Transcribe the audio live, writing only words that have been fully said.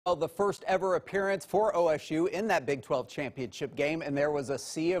Well, the first ever appearance for OSU in that Big 12 championship game, and there was a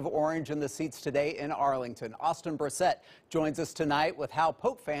sea of orange in the seats today in Arlington. Austin Brissett joins us tonight with how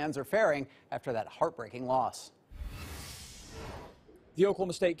Poke fans are faring after that heartbreaking loss. The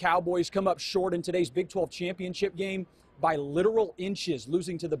Oklahoma State Cowboys come up short in today's Big 12 championship game by literal inches,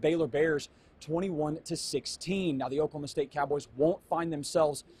 losing to the Baylor Bears 21-16. Now, the Oklahoma State Cowboys won't find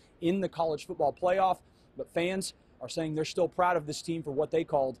themselves in the college football playoff, but fans are saying they're still proud of this team for what they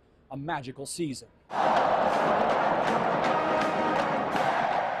called a magical season. Though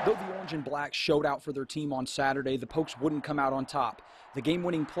the orange and black showed out for their team on Saturday, the Pokes wouldn't come out on top. The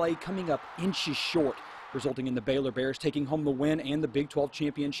game-winning play coming up inches short, resulting in the Baylor Bears taking home the win and the Big 12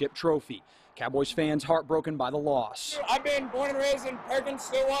 championship trophy. Cowboys fans heartbroken by the loss. I've been born and raised in Perkins,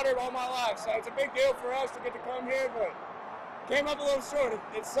 Stillwater all my life, so it's a big deal for us to get to come here, but came up a little short.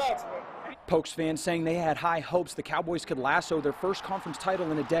 It sucks, but. Pokes fans saying they had high hopes the Cowboys could lasso their first conference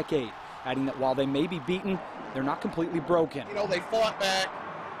title in a decade, adding that while they may be beaten, they're not completely broken. You know, they fought back,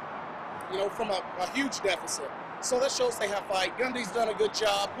 from a huge deficit. So that shows they have fight. Gundy's done a good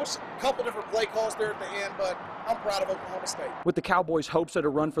job. Pushed a couple different play calls there at the end, but I'm proud of Oklahoma State. With the Cowboys' hopes at a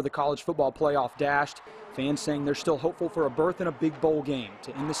run for the college football playoff dashed, fans saying they're still hopeful for a berth in a big bowl game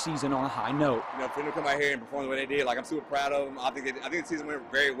to end the season on a high note. For them to come out here and perform the way they did, I'm super proud of them. I think the season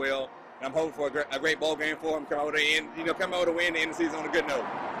went very well, and I'm hoping for a great bowl game for them. Come out with a win, and end the season on a good note.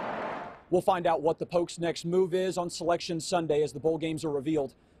 We'll find out what the Pokes' next move is on Selection Sunday as the bowl games are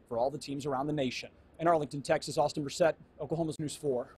revealed for all the teams around the nation. In Arlington, Texas, Austin Brissett, Oklahoma's News 4.